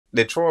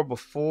The Troy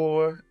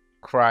before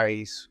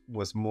Christ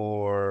was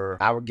more,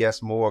 I would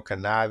guess, more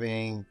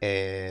conniving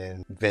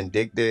and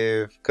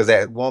vindictive. Because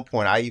at one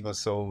point, I even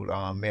sold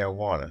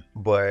marijuana,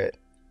 but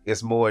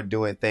it's more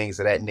doing things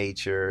of that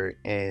nature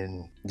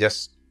and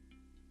just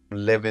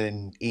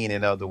living in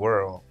and of the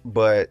world.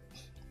 But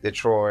the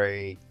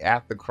Troy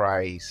after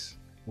Christ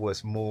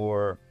was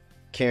more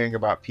caring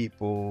about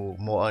people,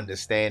 more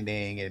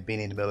understanding, and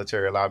being in the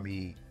military allowed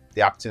me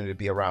the opportunity to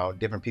be around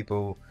different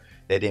people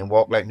that didn't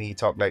walk like me,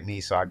 talk like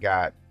me. So I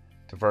got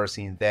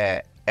diversity in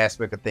that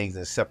aspect of things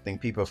and accepting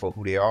people for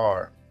who they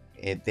are.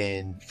 And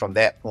then from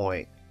that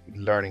point,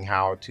 learning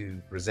how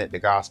to present the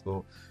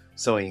gospel.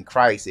 So in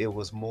Christ, it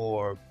was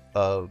more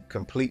of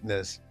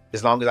completeness.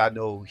 As long as I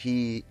know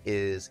he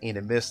is in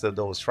the midst of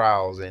those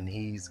trials and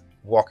he's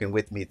walking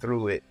with me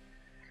through it,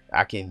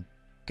 I could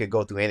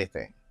go through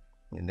anything.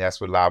 And that's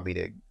what allowed me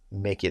to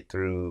make it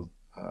through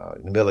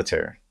the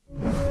military.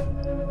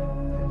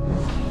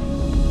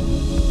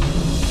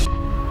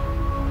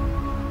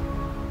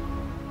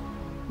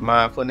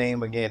 My full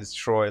name again is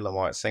Troy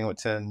Lamont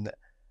Singleton.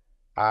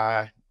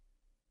 I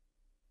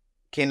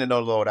came to know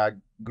the Lord. I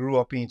grew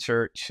up in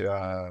church,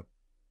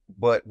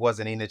 but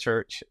wasn't in the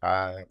church.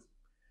 I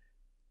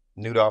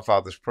knew the Our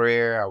Father's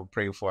Prayer. I would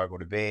pray before I go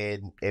to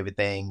bed,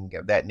 everything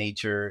of that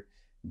nature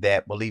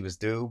that believers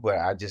do, but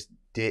I just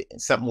did,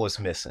 something was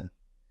missing.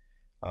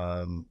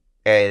 Um,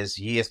 as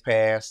years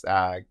passed,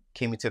 I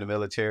came into the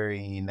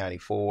military in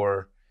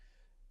 94,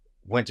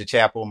 went to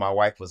chapel. My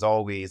wife was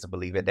always a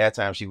believer. At that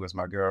time, she was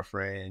my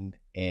girlfriend.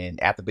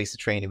 And after basic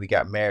training, we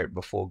got married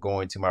before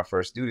going to my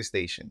first duty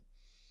station.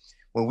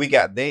 When we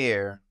got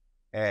there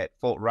at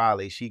Fort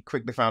Riley, she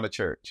quickly found a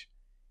church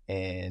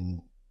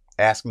and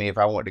asked me if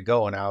I wanted to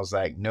go. And I was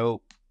like,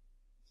 nope,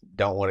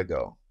 don't want to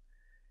go.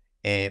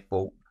 And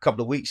for a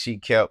couple of weeks, she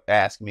kept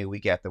asking me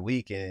week after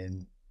week.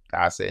 And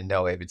I said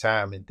no every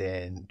time. And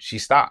then she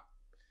stopped.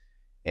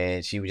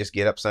 And she would just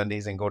get up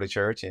Sundays and go to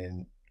church.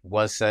 And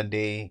one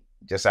Sunday,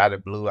 just out of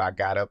the blue, I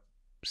got up,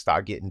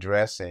 started getting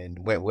dressed,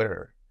 and went with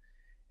her.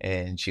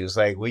 And she was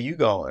like, "Where you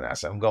going?" I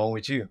said, "I'm going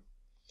with you."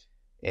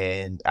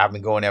 And I've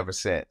been going ever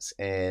since.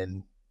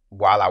 And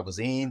while I was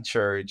in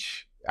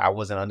church, I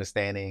wasn't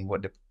understanding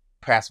what the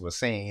pastor was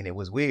saying. It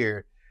was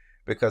weird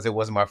because it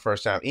wasn't my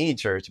first time in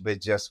church, but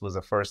it just was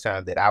the first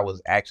time that I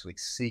was actually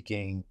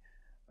seeking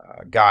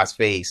God's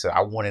face. So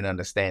I wanted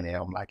understanding.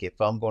 I'm like,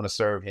 if I'm going to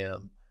serve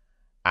Him,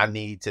 I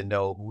need to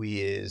know who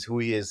He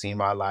is in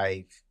my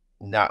life,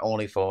 not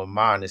only for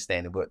my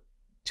understanding, but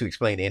to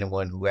explain to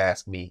anyone who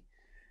asks me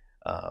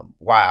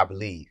why I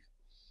believe.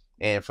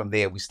 And from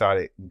there, we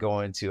started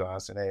going to, I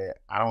said, "Hey,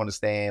 I don't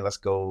understand. Let's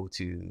go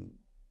to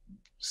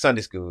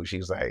Sunday school." She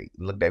was like,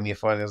 looked at me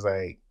funny. It was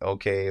like,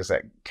 okay, it's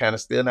like kind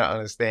of still not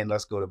understand.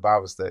 Let's go to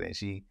Bible study. And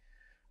she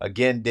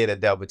again did a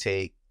double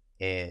take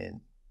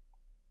and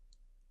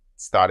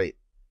started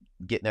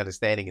getting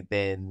understanding. And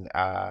then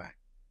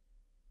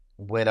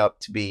went up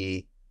to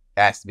be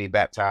asked to be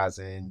baptized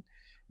in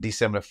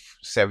December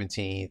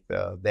 17th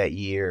that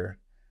year.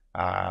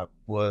 I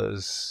want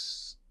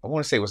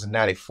to say it was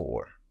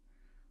 94.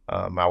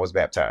 I was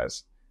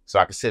baptized. So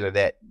I consider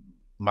that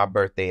my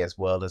birthday as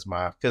well as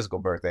my physical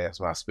birthday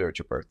as my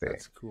spiritual birthday.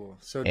 That's cool.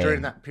 So during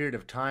And that period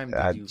of time, did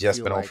I've you just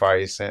feel been on like,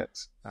 fire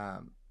since.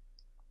 um,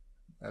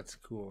 that's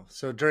cool.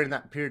 So during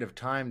that period of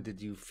time,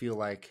 did you feel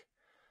like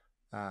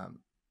um,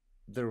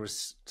 there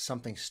was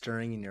something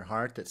stirring in your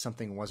heart, that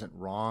something wasn't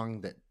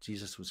wrong, that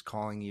Jesus was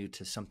calling you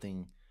to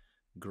something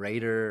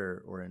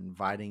greater, or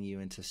inviting you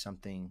into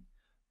something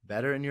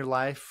better in your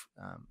life?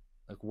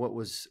 Like what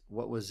was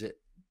it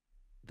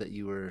that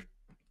you were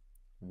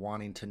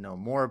wanting to know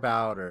more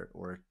about,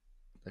 or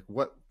like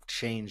what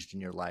changed in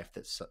your life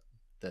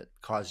that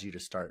caused you to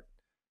start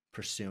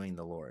pursuing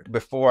the Lord?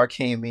 Before I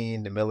came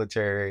in the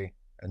military,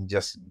 and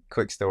just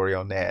quick story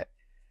on that,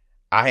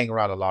 I hang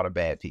around a lot of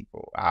bad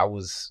people. I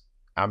was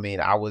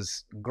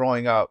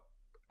growing up,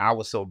 I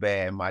was so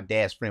bad. My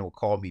dad's friend would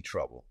call me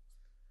trouble.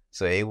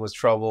 So it was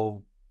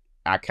trouble.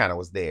 I kind of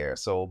was there.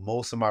 So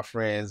most of my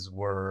friends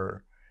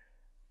were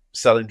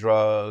selling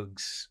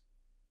drugs,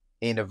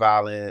 into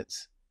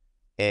violence,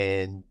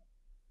 and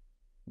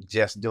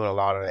just doing a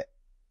lot of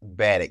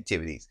bad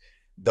activities.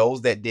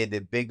 Those that did the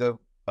bigger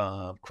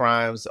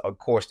crimes, of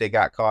course, they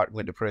got caught,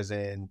 went to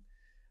prison,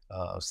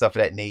 stuff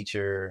of that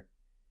nature.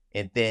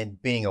 And then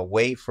being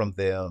away from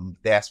them,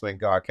 that's when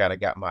God kind of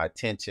got my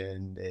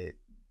attention.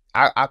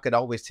 I could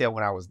always tell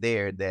when I was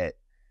there that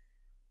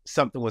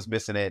something was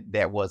missing,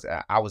 that was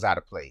I was out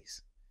of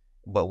place.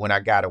 But when I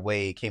got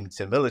away, came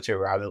into the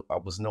military, I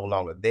was no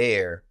longer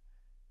there.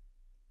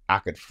 I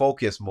could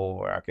focus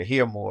more, I could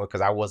hear more because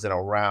I wasn't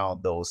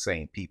around those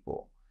same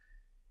people.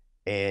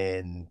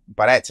 And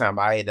by that time,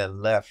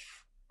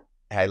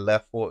 had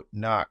left Fort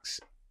Knox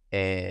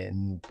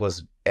and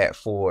was at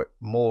Fort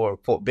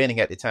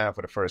Benning at the time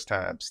for the first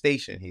time,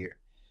 stationed here.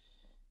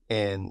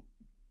 And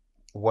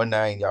one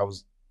night, I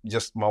was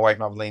just my wife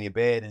and I was laying in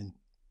bed and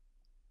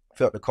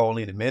felt the call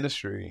in the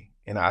ministry.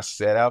 And I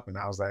sat up and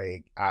I was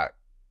like, I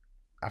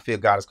feel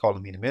God is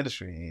calling me to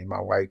ministry. And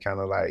my wife kind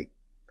of like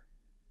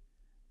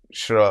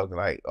shrugged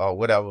like, oh,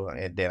 whatever.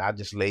 And then I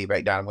just laid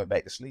back down and went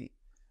back to sleep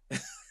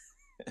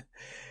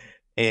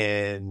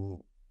and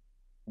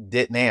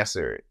didn't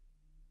answer it.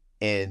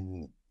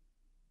 And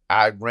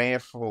I ran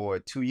for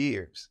 2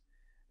 years.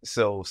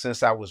 So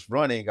since I was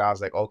running, I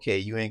was like, okay,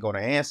 you ain't gonna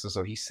answer.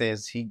 So he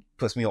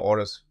puts me on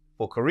orders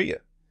for Korea.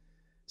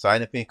 So I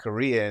ended up in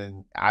Korea,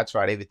 and I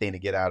tried everything to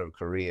get out of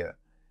Korea.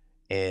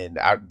 And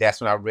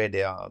that's when I read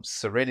the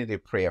Serenity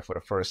Prayer for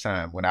the first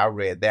time. When I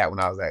read that, when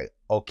I was like,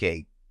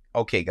 okay,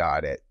 okay,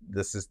 God,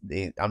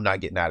 I'm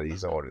not getting out of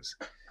these orders.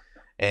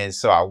 And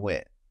so I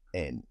went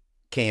and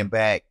came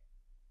back,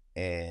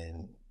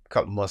 and a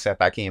couple of months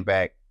after I came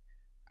back,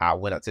 I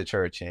went up to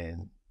church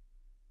and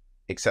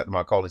accepted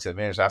my calling to the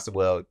ministry. I said,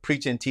 well,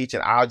 preaching,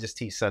 teaching, I'll just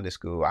teach Sunday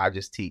school. I'll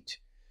just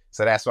teach.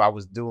 So that's what I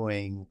was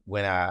doing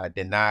when I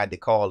denied the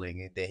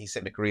calling. And then he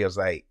sent me to Korea. I was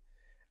like,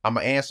 I'm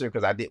going to answer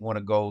because I didn't want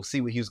to go see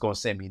what he was going to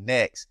send me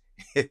next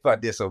if I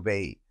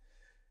disobeyed.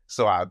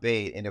 So I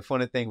obeyed. And the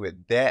funny thing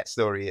with that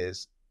story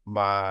is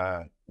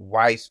my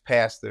wife's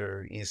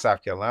pastor in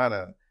South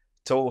Carolina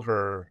told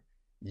her,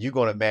 you're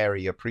going to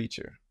marry a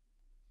preacher.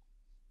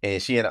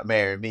 And she ended up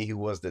marrying me, who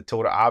was the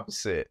total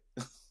opposite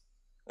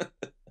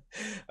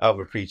of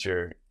a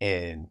preacher.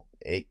 And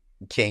it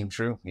came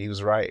true. He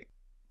was right.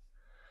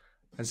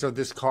 And so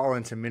this call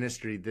into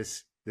ministry,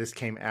 this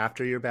came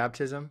after your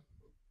baptism?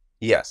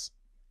 Yes.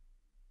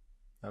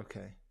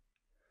 Okay.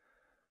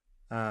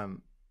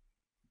 Um,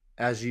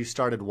 as you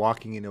started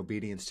walking in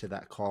obedience to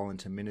that call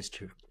into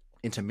ministry,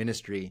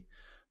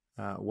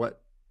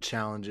 what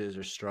challenges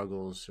or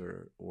struggles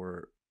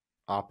or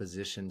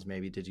oppositions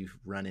maybe did you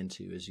run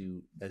into as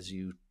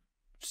you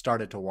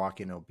started to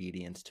walk in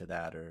obedience to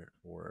that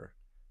or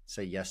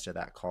say yes to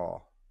that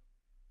call?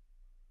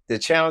 The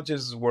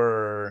challenges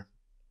were,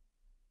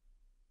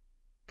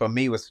 for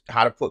me, was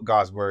how to put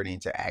God's word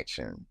into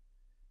action.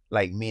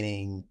 Like,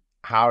 meaning,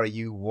 how are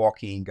you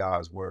walking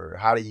God's word?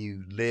 How do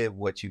you live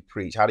what you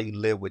preach? How do you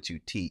live what you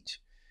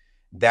teach?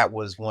 That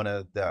was one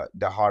of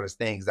the hardest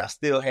things. I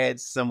still had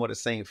some of the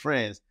same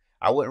friends.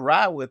 I wouldn't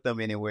ride with them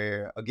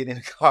anywhere or get in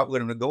the car with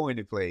them to go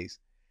any place,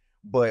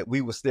 but we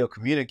would still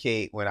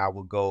communicate when I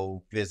would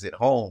go visit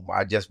home.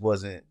 I just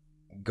wasn't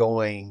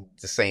going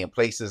the same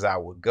places I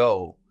would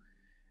go.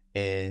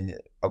 And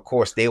of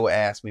course, they would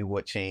ask me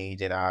what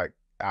changed, and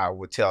I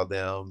would tell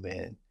them,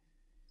 and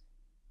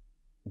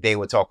they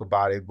would talk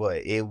about it.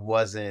 But it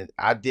wasn't.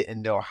 I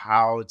didn't know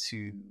how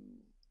to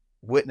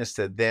witness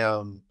to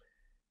them,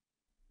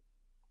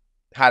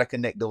 how to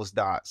connect those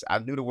dots. I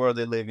knew the world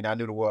they live in. I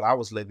knew the world I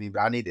was living, but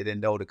I needed to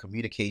know the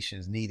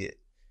communications needed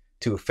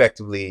to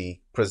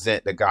effectively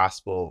present the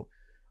gospel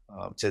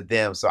to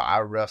them. So I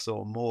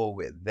wrestled more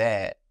with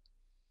that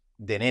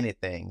than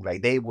anything.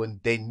 Like, they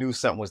knew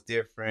something was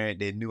different.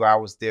 They knew I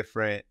was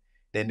different.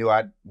 They knew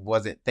I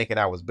wasn't thinking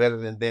I was better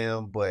than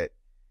them, but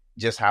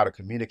just how to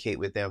communicate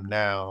with them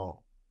now,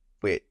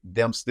 with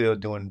them still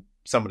doing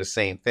some of the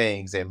same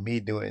things and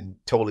me doing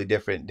totally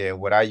different than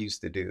what I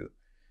used to do.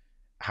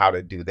 How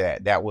to do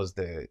that. That was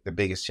the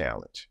biggest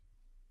challenge.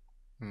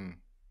 Hmm.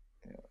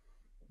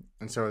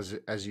 And so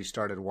as you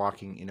started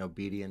walking in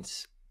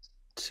obedience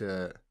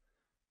to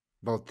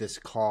both this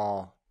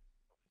call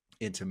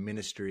into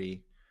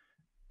ministry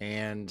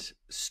and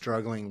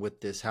struggling with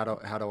this, how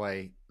do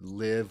I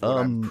live what I'm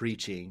Um,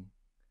 preaching?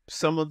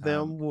 some of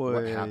them What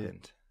would,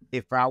 happened?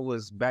 if I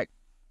was back,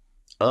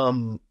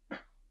 um,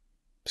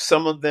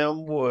 some of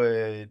them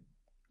would,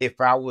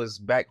 if I was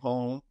back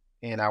home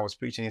and I was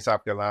preaching in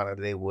South Carolina,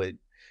 they would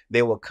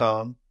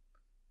come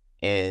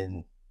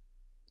and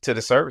to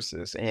the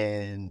services,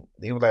 and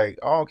they were like,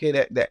 oh, okay,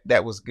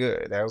 that was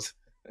good. That was,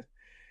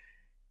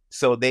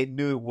 so they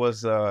knew it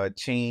was a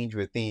change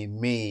within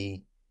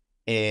me,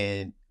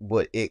 and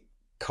but it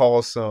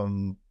caused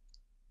some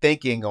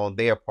thinking on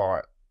their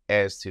part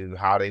as to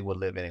how they were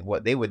living and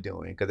what they were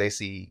doing, because they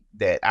see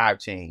that I've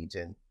changed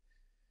and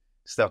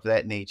stuff of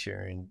that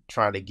nature, and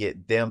trying to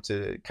get them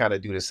to kind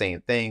of do the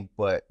same thing,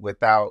 but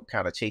without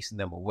kind of chasing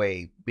them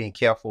away, being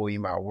careful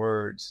in my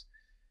words,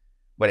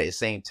 but at the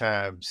same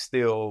time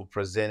still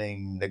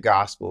presenting the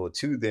gospel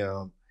to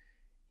them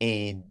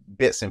in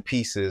bits and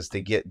pieces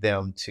to get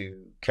them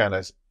to kind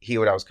of hear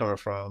what I was coming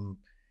from.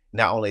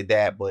 Not only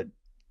that, but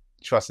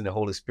trusting the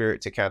Holy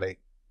Spirit to kind of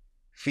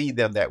feed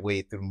them that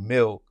way through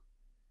milk.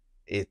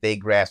 If they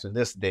grasp in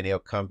this, then they'll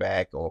come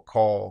back or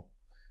call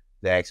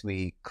to ask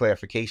me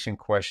clarification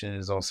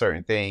questions on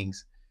certain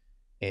things.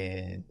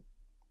 And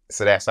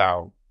so that's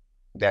how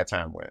that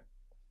time went.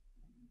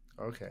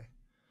 Okay.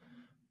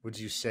 Would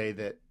you say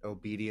that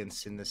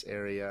obedience in this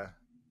area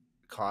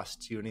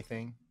costs you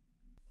anything?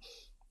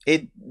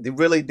 It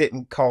really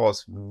didn't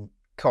cause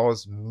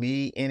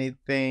me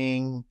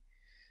anything.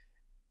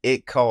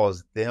 It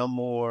caused them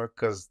more,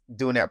 because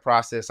during that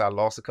process, I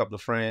lost a couple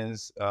of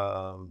friends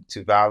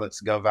to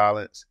violence, gun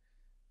violence,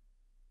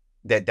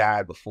 that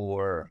died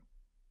before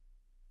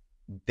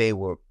they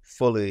were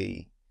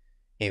fully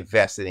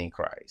invested in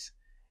Christ.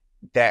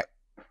 That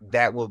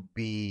that would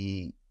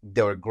be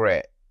the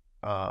regret.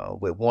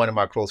 With one of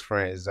my close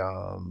friends,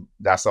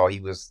 I saw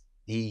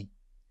he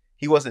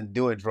he wasn't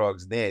doing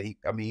drugs then.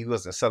 He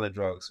wasn't selling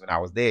drugs when I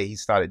was there. He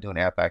started doing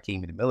it after I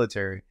came in the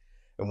military.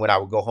 And when I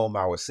would go home,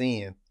 I would see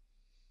him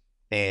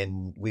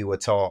and we would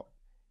talk.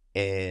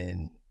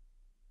 And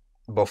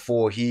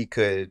before he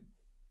could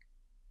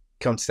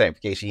come to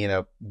sanctification, he ended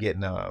up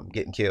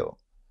getting killed.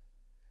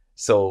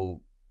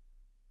 So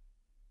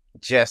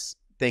just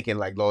thinking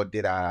like, Lord,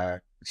 did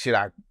I should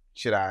I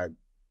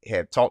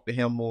have talked to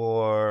him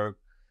more?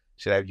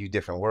 Should I have used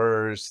different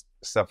words,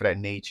 stuff of that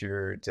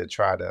nature to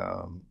try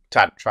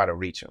to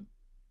reach him?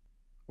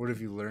 What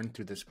have you learned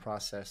through this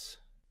process?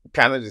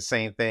 Kind of the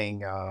same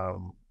thing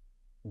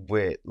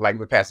with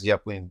Pastor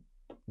Jeff when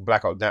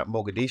Blackout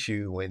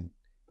Mogadishu, when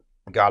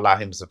God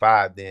allowed him to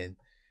survive, then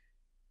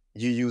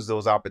you use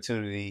those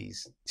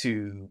opportunities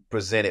to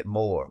present it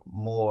more,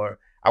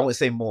 I wouldn't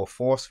say more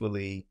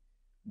forcefully,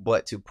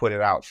 but to put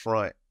it out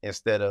front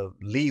instead of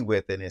lead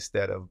with it,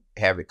 instead of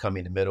have it come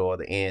in the middle or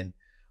the end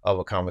of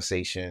a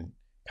conversation,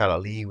 kind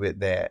of lead with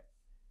that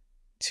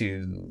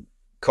to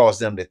cause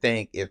them to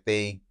think if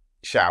they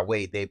shy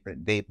away, they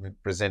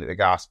presented the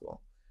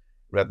gospel,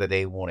 whether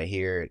they want to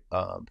hear it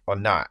or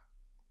not,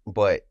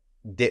 but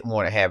didn't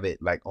want to have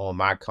it like on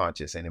my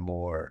conscience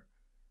anymore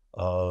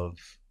of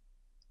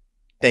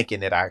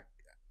thinking that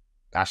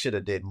I should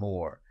have did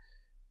more,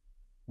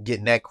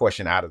 getting that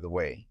question out of the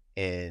way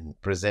and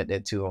present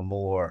it to them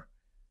more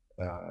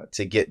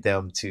to get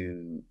them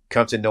to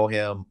come to know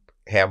him,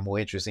 have more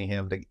interest in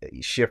him, to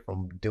shift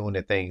from doing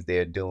the things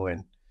they're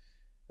doing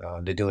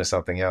to doing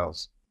something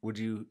else. Would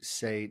you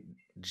say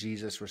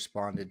Jesus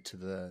responded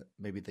to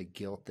maybe the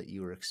guilt that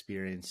you were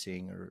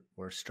experiencing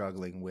or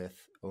struggling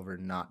with over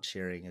not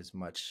sharing as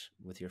much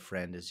with your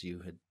friend as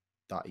you had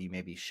thought you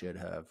maybe should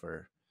have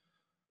or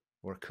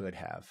could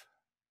have?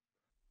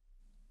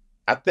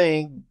 I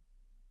think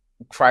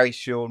Christ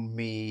showed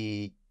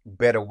me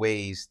better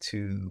ways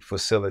to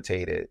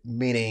facilitate it,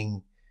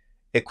 meaning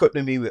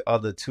equipping me with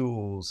other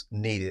tools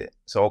needed.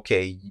 So,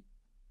 okay,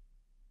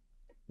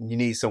 you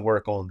need some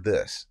work on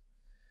this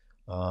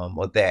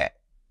or that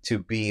to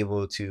be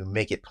able to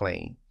make it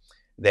plain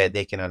that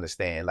they can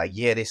understand. Like,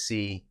 yeah,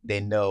 they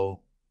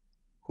know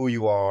who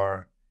you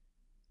are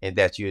and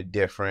that you're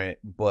different,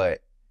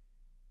 but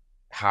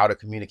how to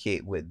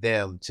communicate with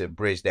them to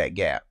bridge that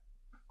gap,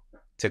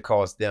 to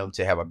cause them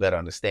to have a better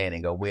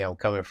understanding of where I'm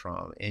coming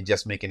from, and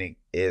just making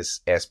it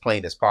as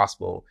plain as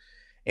possible,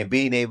 and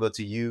being able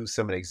to use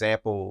some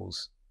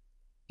examples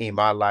in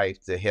my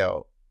life to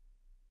help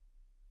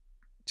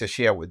to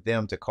share with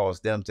them, to cause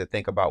them to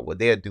think about what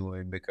they're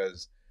doing,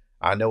 because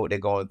I know what they're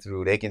going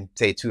through. They can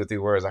say 2 or 3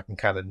 words, I can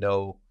kind of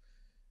know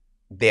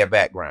their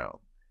background.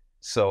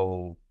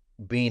 So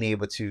being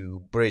able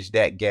to bridge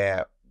that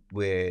gap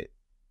with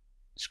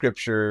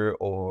scripture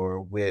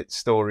or with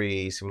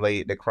stories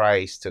related to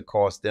Christ to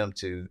cause them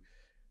to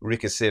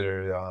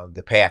reconsider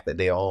the path that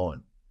they're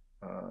on,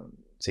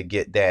 to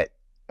get that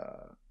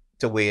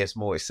to where it's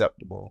more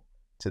acceptable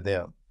to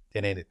them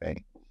than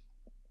anything.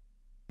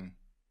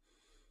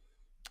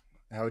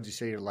 How would you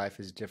say your life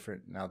is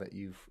different now that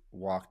you've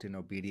walked in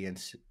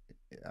obedience,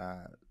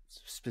 uh,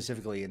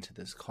 specifically into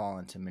this call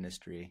into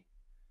ministry?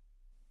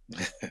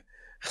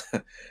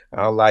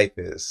 Our life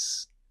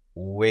is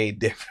way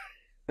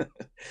different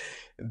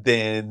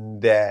than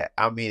that.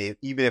 I mean,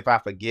 even if I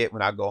forget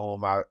when I go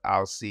home,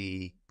 I'll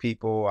see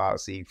people, I'll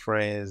see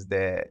friends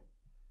that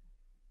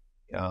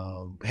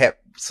have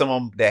some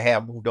of them that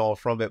have moved on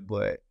from it,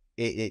 but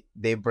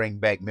they bring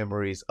back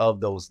memories of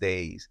those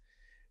days.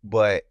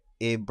 But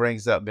it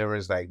brings up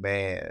memories like,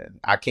 man,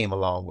 I came a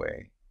long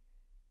way.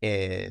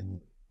 And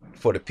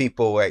for the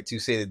people at Two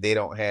City, they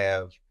don't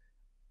have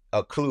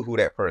a clue who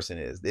that person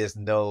is. There's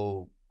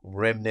no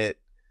remnant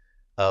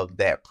of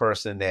that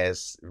person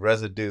as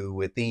residue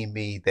within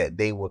me that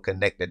they will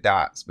connect the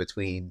dots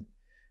between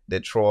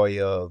the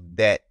Troy of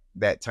that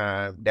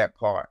time, that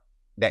part,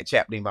 that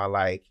chapter in my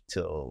life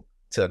till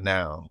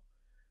now.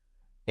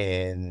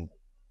 And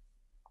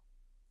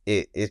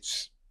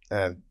it's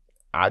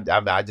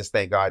I just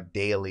thank God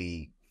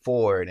daily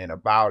for it and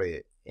about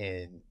it.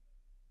 And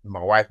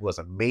my wife was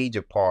a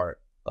major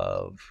part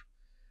of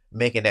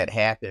making that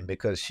happen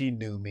because she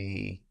knew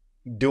me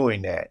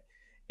doing that.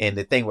 And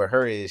the thing with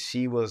her is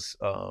she was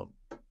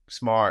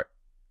smart,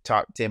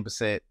 top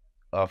 10%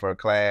 of her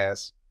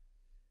class,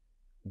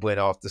 went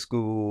off to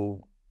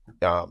school,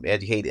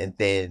 educated, and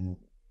then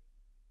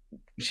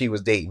she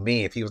was dating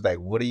me. And he was like,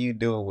 "What are you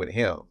doing with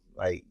him?"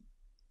 Like,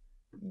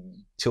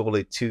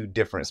 totally two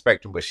different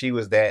spectrum. But she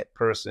was that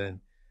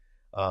person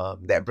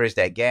that bridged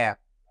that gap.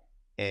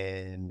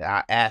 And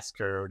I asked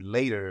her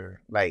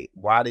later, like,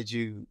 why did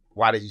you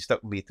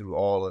stuck with me through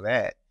all of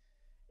that?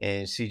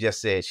 And she just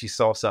said she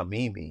saw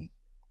something in me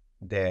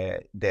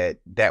that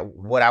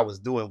what I was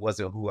doing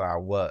wasn't who I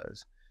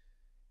was.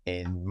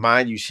 And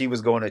mind you, she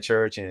was going to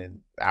church, and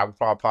I would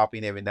probably pop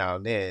in every now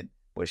and then,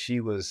 but she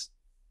was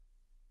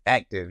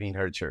active in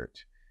her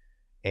church,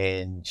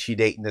 and she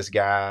dating this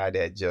guy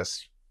that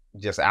just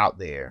out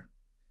there.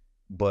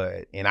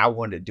 But and I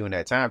wanted during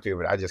that time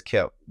period, I just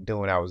kept doing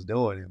what I was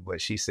doing.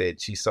 But she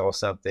said she saw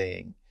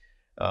something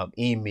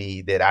in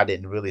me that I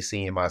didn't really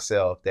see in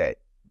myself, that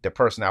the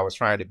person I was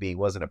trying to be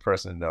wasn't a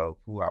person of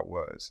who I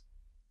was.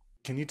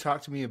 Can you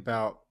talk to me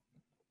about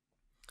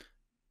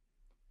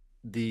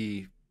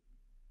the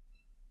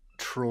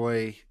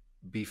Troy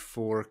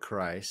before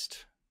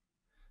Christ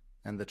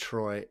and the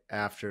Troy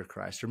after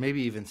Christ, or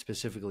maybe even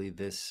specifically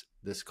this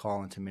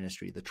call into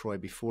ministry, the Troy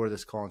before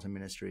this call into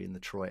ministry and the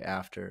Troy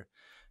after,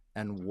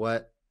 and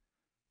what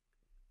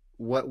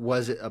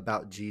was it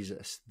about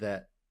Jesus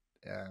that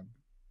um,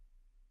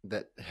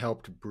 that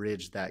helped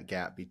bridge that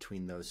gap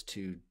between those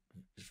two,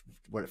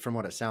 from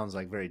what it sounds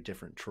like, very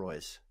different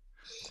Troys?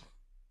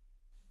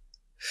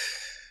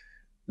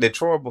 The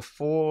Troy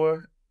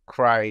before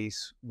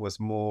Christ was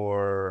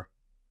more,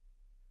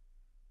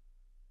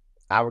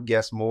 I would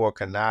guess, more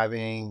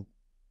conniving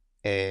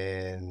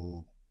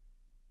and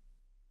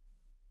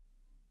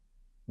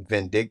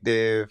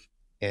vindictive,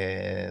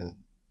 and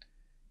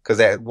because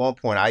at one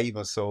point I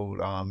even sold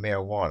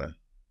marijuana,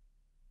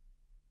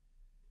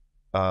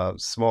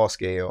 small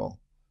scale,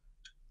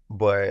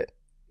 but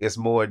it's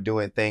more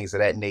doing things of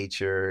that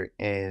nature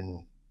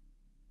and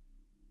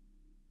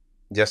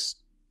just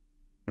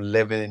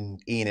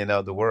living in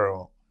another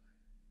world.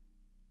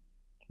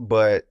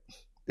 But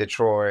the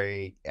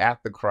Troy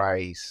after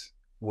Christ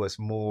was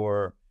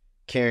more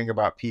caring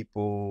about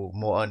people,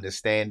 more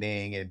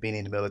understanding, and being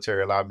in the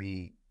military allowed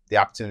me the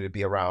opportunity to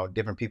be around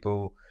different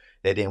people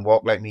that didn't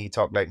walk like me,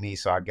 talk like me.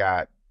 So I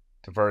got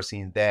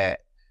diversity in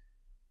that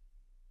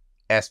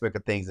aspect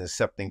of things,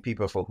 accepting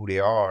people for who they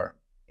are.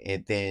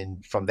 And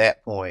then from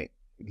that point,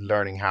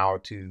 learning how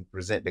to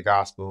present the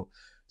gospel.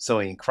 So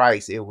in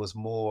Christ, it was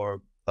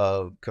more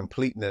of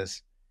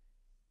completeness.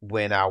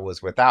 When I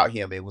was without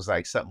him, it was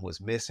like something was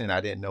missing.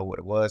 I didn't know what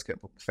it was,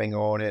 couldn't put my finger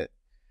on it.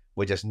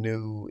 We just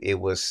knew it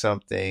was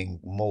something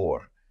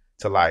more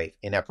to life.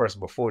 And that person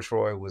before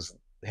Troy was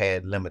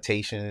had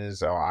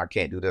limitations, or I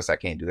can't do this, I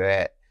can't do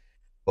that.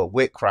 But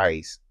with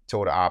Christ,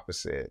 total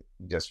opposite.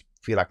 Just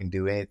feel I can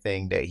do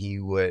anything that he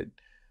would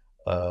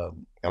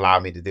allow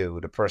me to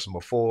do. The person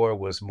before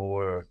was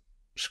more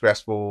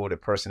stressful. The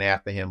person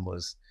after him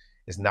was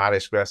is not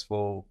as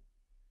stressful.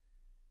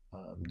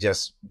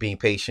 Just being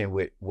patient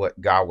with what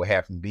God would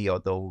have him be,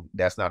 although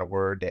that's not a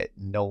word that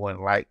no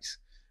one likes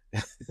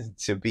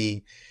to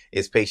be,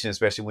 is patient,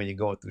 especially when you're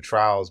going through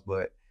trials.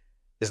 But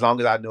as long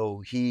as I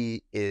know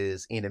he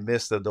is in the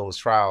midst of those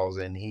trials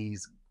and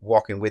he's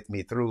walking with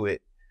me through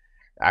it,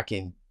 I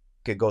could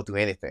go through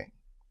anything.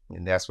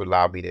 And that's what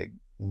allowed me to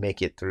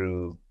make it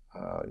through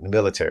the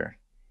military.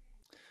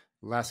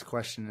 Last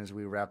question as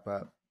we wrap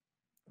up: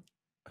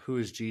 who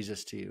is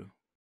Jesus to you?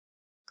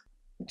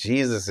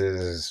 Jesus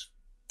is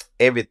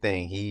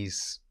everything.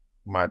 He's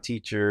my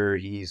teacher.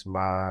 He's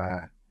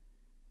the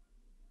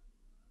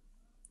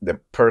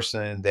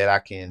person that I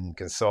can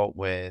consult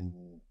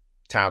when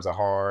times are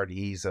hard.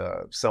 He's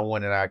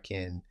someone that I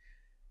can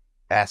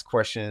ask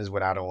questions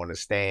when I don't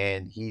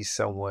understand. He's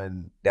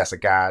someone that's a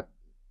God,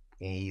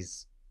 and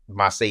he's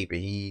my savior.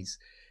 He's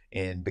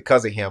and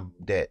because of him,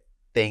 that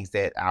things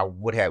that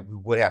we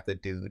would have to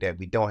do that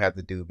we don't have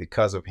to do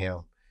because of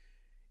him.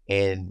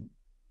 And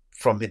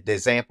from the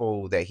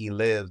example that he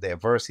lived, the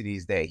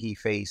adversities that he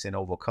faced and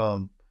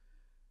overcome,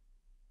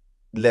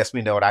 lets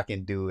me know that I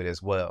can do it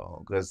as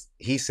well. Because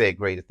he said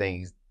greater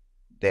things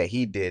that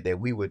he did that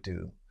we would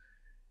do.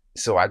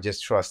 So I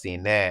just trust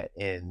in that,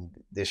 and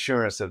the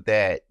assurance of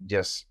that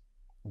just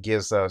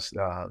gives us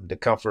the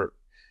comfort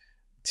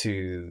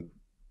to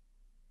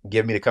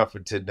give me the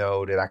comfort to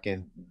know that I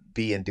can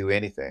be and do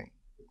anything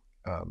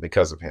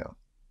because of him.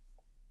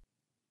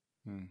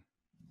 Hmm.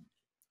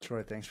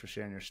 Troy, thanks for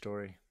sharing your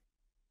story.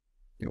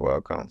 You're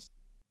welcome.